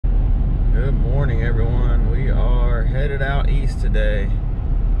Good morning, everyone. We are headed out east today.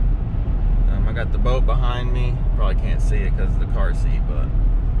 I got the boat behind me. Probably can't see it because of the car seat, but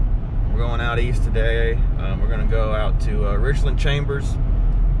we're going out east today. We're going to go out to Richland Chambers.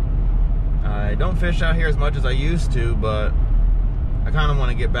 I don't fish out here as much as I used to, but I kind of want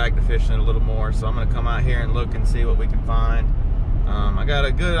to get back to fishing a little more, so I'm going to come out here and look and see what we can find. I got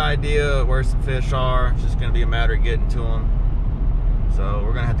a good idea where some fish are. It's just going to be a matter of getting to them. So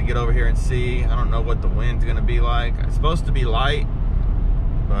we're going to have to get over here and see. I don't know what the wind's going to be like. It's supposed to be light,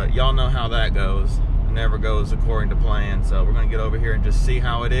 but y'all know how that goes. It never goes according to plan. So we're going to get over here and just see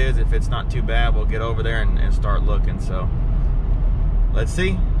how it is. If it's not too bad, we'll get over there and start looking. So let's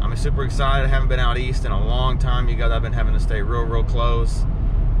see. I'm super excited. I haven't been out east in a long time, you guys. I've been having to stay real close.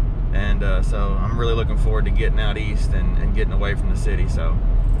 And so I'm really looking forward to getting out east and getting away from the city. So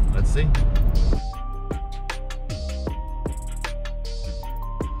let's see.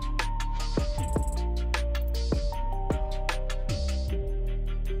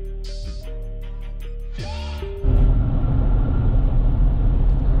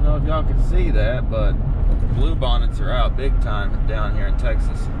 Y'all can see that, but blue bonnets are out big time down here in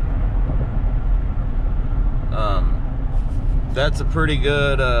Texas. That's a pretty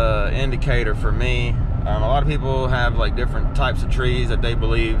good indicator for me. A lot of people have like different types of trees that they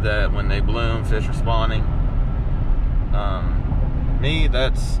believe that when they bloom, fish are spawning. Me,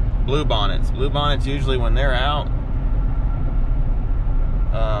 that's blue bonnets. Blue bonnets usually when they're out,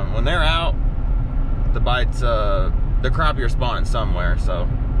 the bites, the crappie are spawning somewhere. So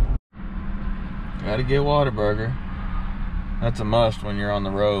gotta get Whataburger. That's a must when you're on the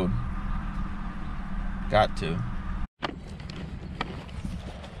road. Got to.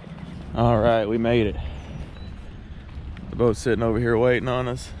 All right, we made it. The boat's sitting over here waiting on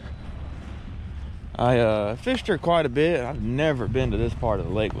us. I fished her quite a bit. I've never been to this part of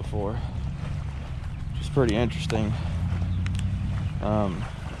the lake before, which is pretty interesting.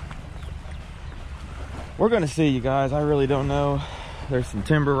 We're gonna see, you guys. I really don't know. There's some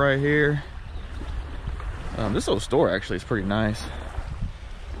timber right here. This little store actually is pretty nice.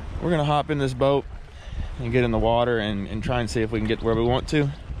 We're gonna hop in this boat and get in the water and try and see if we can get to where we want to.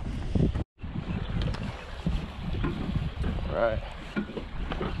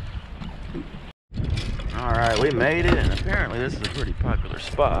 All right, we made it, and apparently this is a pretty popular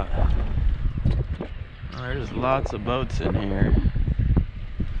spot. There's lots of boats in here.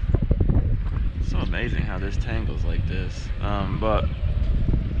 It's so amazing how this tangles like this. But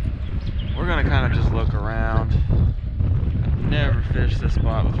we're gonna kind of just look around. I've never fished this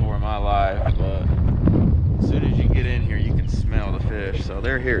spot before in my life, but as soon as you get in here, you can smell the fish. So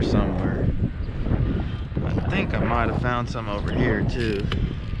they're here somewhere. I think I might have found some over here too.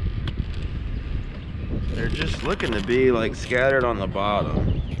 They're just looking to be like scattered on the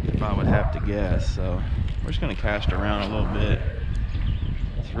bottom, if I would have to guess. So we're just gonna cast around a little bit.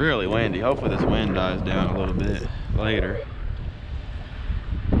 It's really windy. Hopefully this wind dies down a little bit later.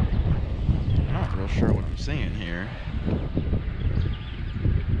 I'm not real sure what I'm seeing here.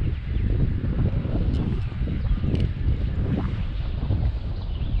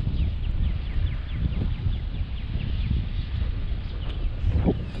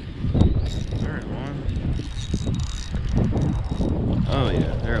 There's one. Oh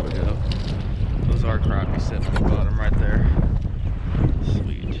yeah, there we go. Those are crappie sitting on the bottom right there.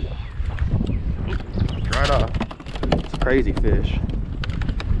 Sweet. Oop, right off. It's a crazy fish.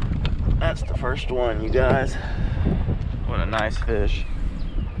 That's the first one, you guys. What a nice fish.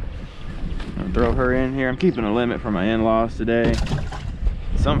 I'll throw her in here. I'm keeping a limit for my in-laws today.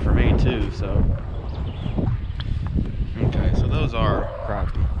 Some for me too, so. Okay, so those are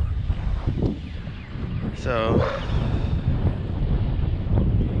crappie. So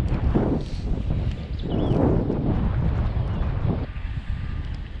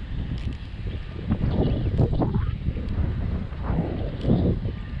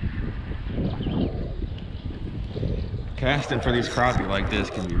casting for these crappie like this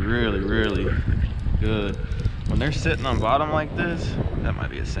can be really good. When they're sitting on bottom like this, that might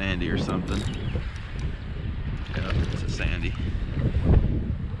be a sandy or something. Yeah, it's a sandy.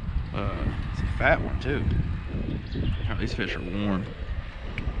 It's a fat one too. Oh, these fish are warm.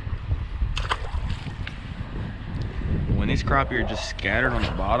 When these crappie are just scattered on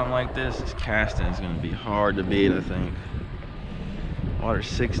the bottom like this casting is going to be hard to beat, I think. Water's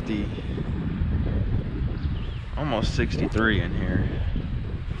 60, almost 63 in here.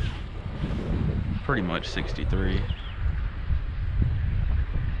 Pretty much 63.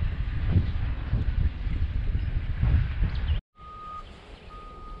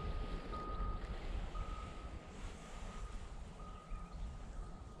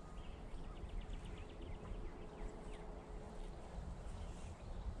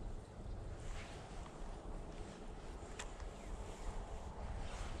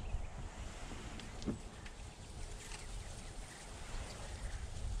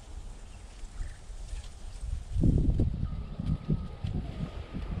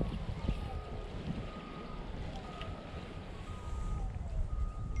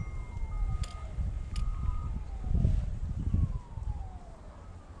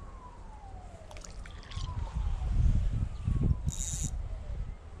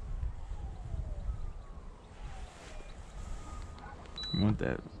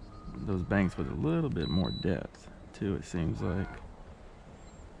 want those banks with a little bit more depth too, it seems like.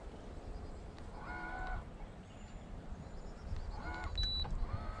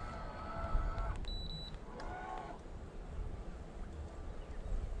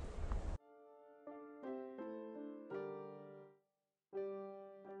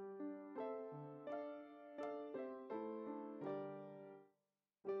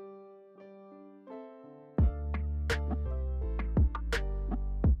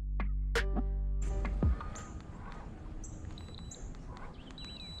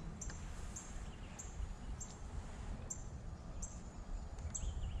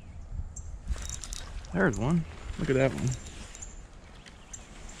 There's one. Look at that one.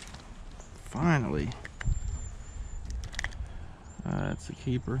 Finally. That's a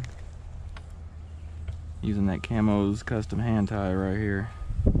keeper. Using that Camo's custom hand tie right here.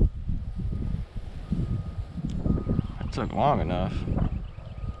 It took long enough.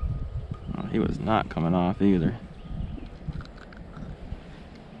 Oh, he was not coming off either.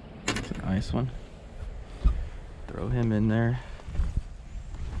 That's a nice one. Throw him in there.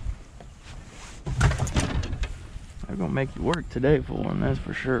 They're gonna make you work today for one, that's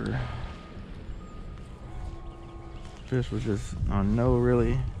for sure. Fish was just on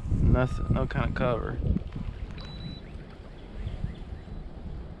nothing, no kind of cover.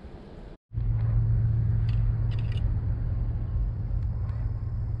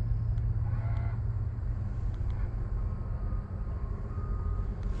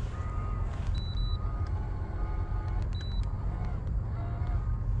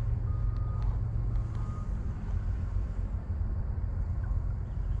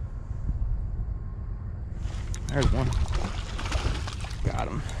 There's one. Got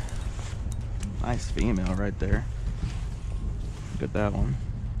him. Nice female right there. Look at that one.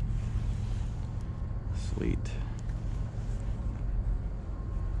 Sweet.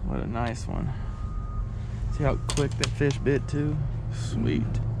 What a nice one. See how quick that fish bit too? Sweet.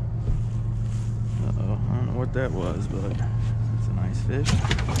 Uh-oh, I don't know what that was, but it's a nice fish.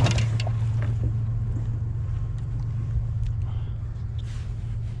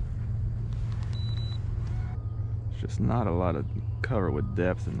 Just not a lot of cover with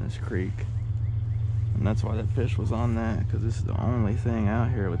depth in this creek, and that's why that fish was on that, because this is the only thing out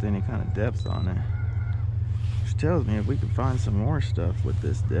here with any kind of depth on it, which tells me if we can find some more stuff with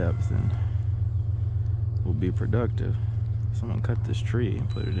this depth, then we'll be productive. Someone cut this tree and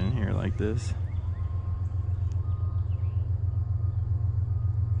put it in here like this.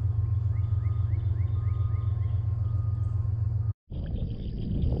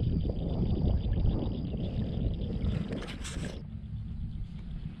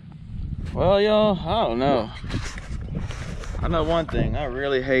 Well, y'all, I don't know. I know one thing. I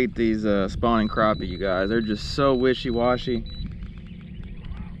really hate these spawning crappie, you guys. They're just so wishy-washy.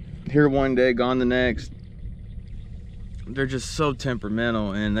 Here one day, gone the next. They're just so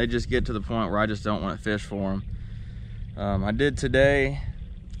temperamental, and they just get to the point where I just don't want to fish for them. I did today.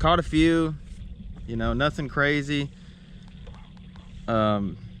 Caught a few. You know, nothing crazy.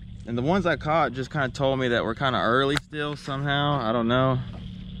 And the ones I caught just kind of told me that we're kind of early still somehow. I don't know.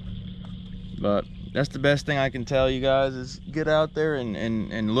 But that's the best thing I can tell you guys, is get out there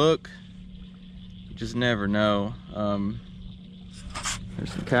and look. You just never know.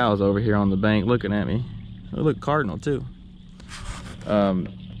 There's some cows over here on the bank looking at me. They look cardinal too.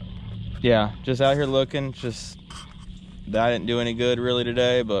 Yeah, just out here looking. Just, I didn't do any good really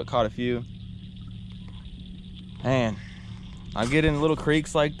today, but caught a few. Man, I get in little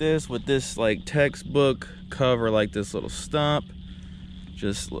creeks like this with this like textbook cover, like this little stump.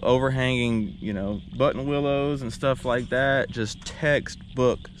 Just overhanging, you know, button willows and stuff like that. Just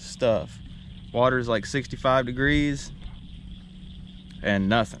textbook stuff. Water's like 65 degrees and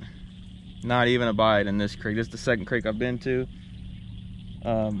nothing. Not even a bite in this creek. This is the second creek I've been to.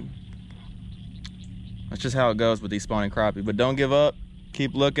 That's just how it goes with these spawning crappie. But don't give up.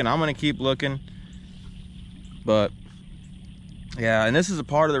 Keep looking. I'm gonna keep looking. But yeah, and this is a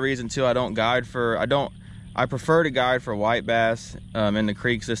part of the reason too I don't guide for, I prefer to guide for white bass in the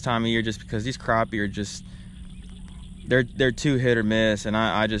creeks this time of year, just because these crappie are just, they're too hit or miss, and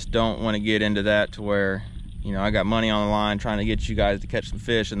I just don't want to get into that to where, you know, I got money on the line trying to get you guys to catch some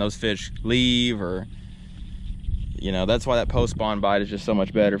fish and those fish leave, or, you know, that's why that post spawn bite is just so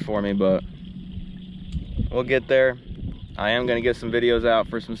much better for me. But we'll get there. I am going to get some videos out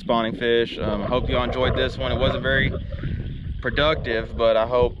for some spawning fish. I hope y'all enjoyed this one. It wasn't very productive, but I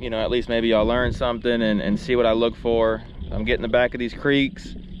hope, you know, at least maybe y'all learn something and see what I look for. I'm getting the back of these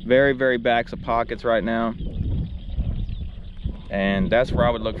creeks, very, very backs of pockets right now, and that's where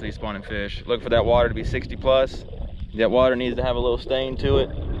I would look for these spawning fish. Look for that water to be 60 plus, That water needs to have a little stain to it.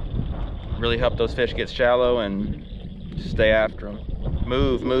 Really help those fish get shallow and stay after them.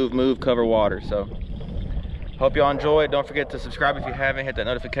 Move, cover water. So hope y'all enjoy it. Don't forget to subscribe if you haven't. Hit that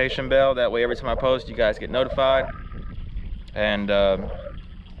notification bell. That way every time I post, you guys get notified. And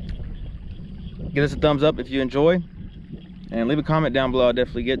give us a thumbs up if you enjoy. And leave a comment down below. I'll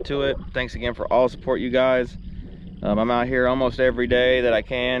definitely get to it. Thanks again for all support, you guys. I'm out here almost every day that I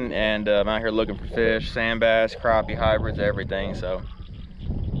can, and I'm out here looking for fish, sand bass, crappie, hybrids, everything. So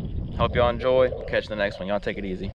hope y'all enjoy. Catch the next one. Y'all take it easy.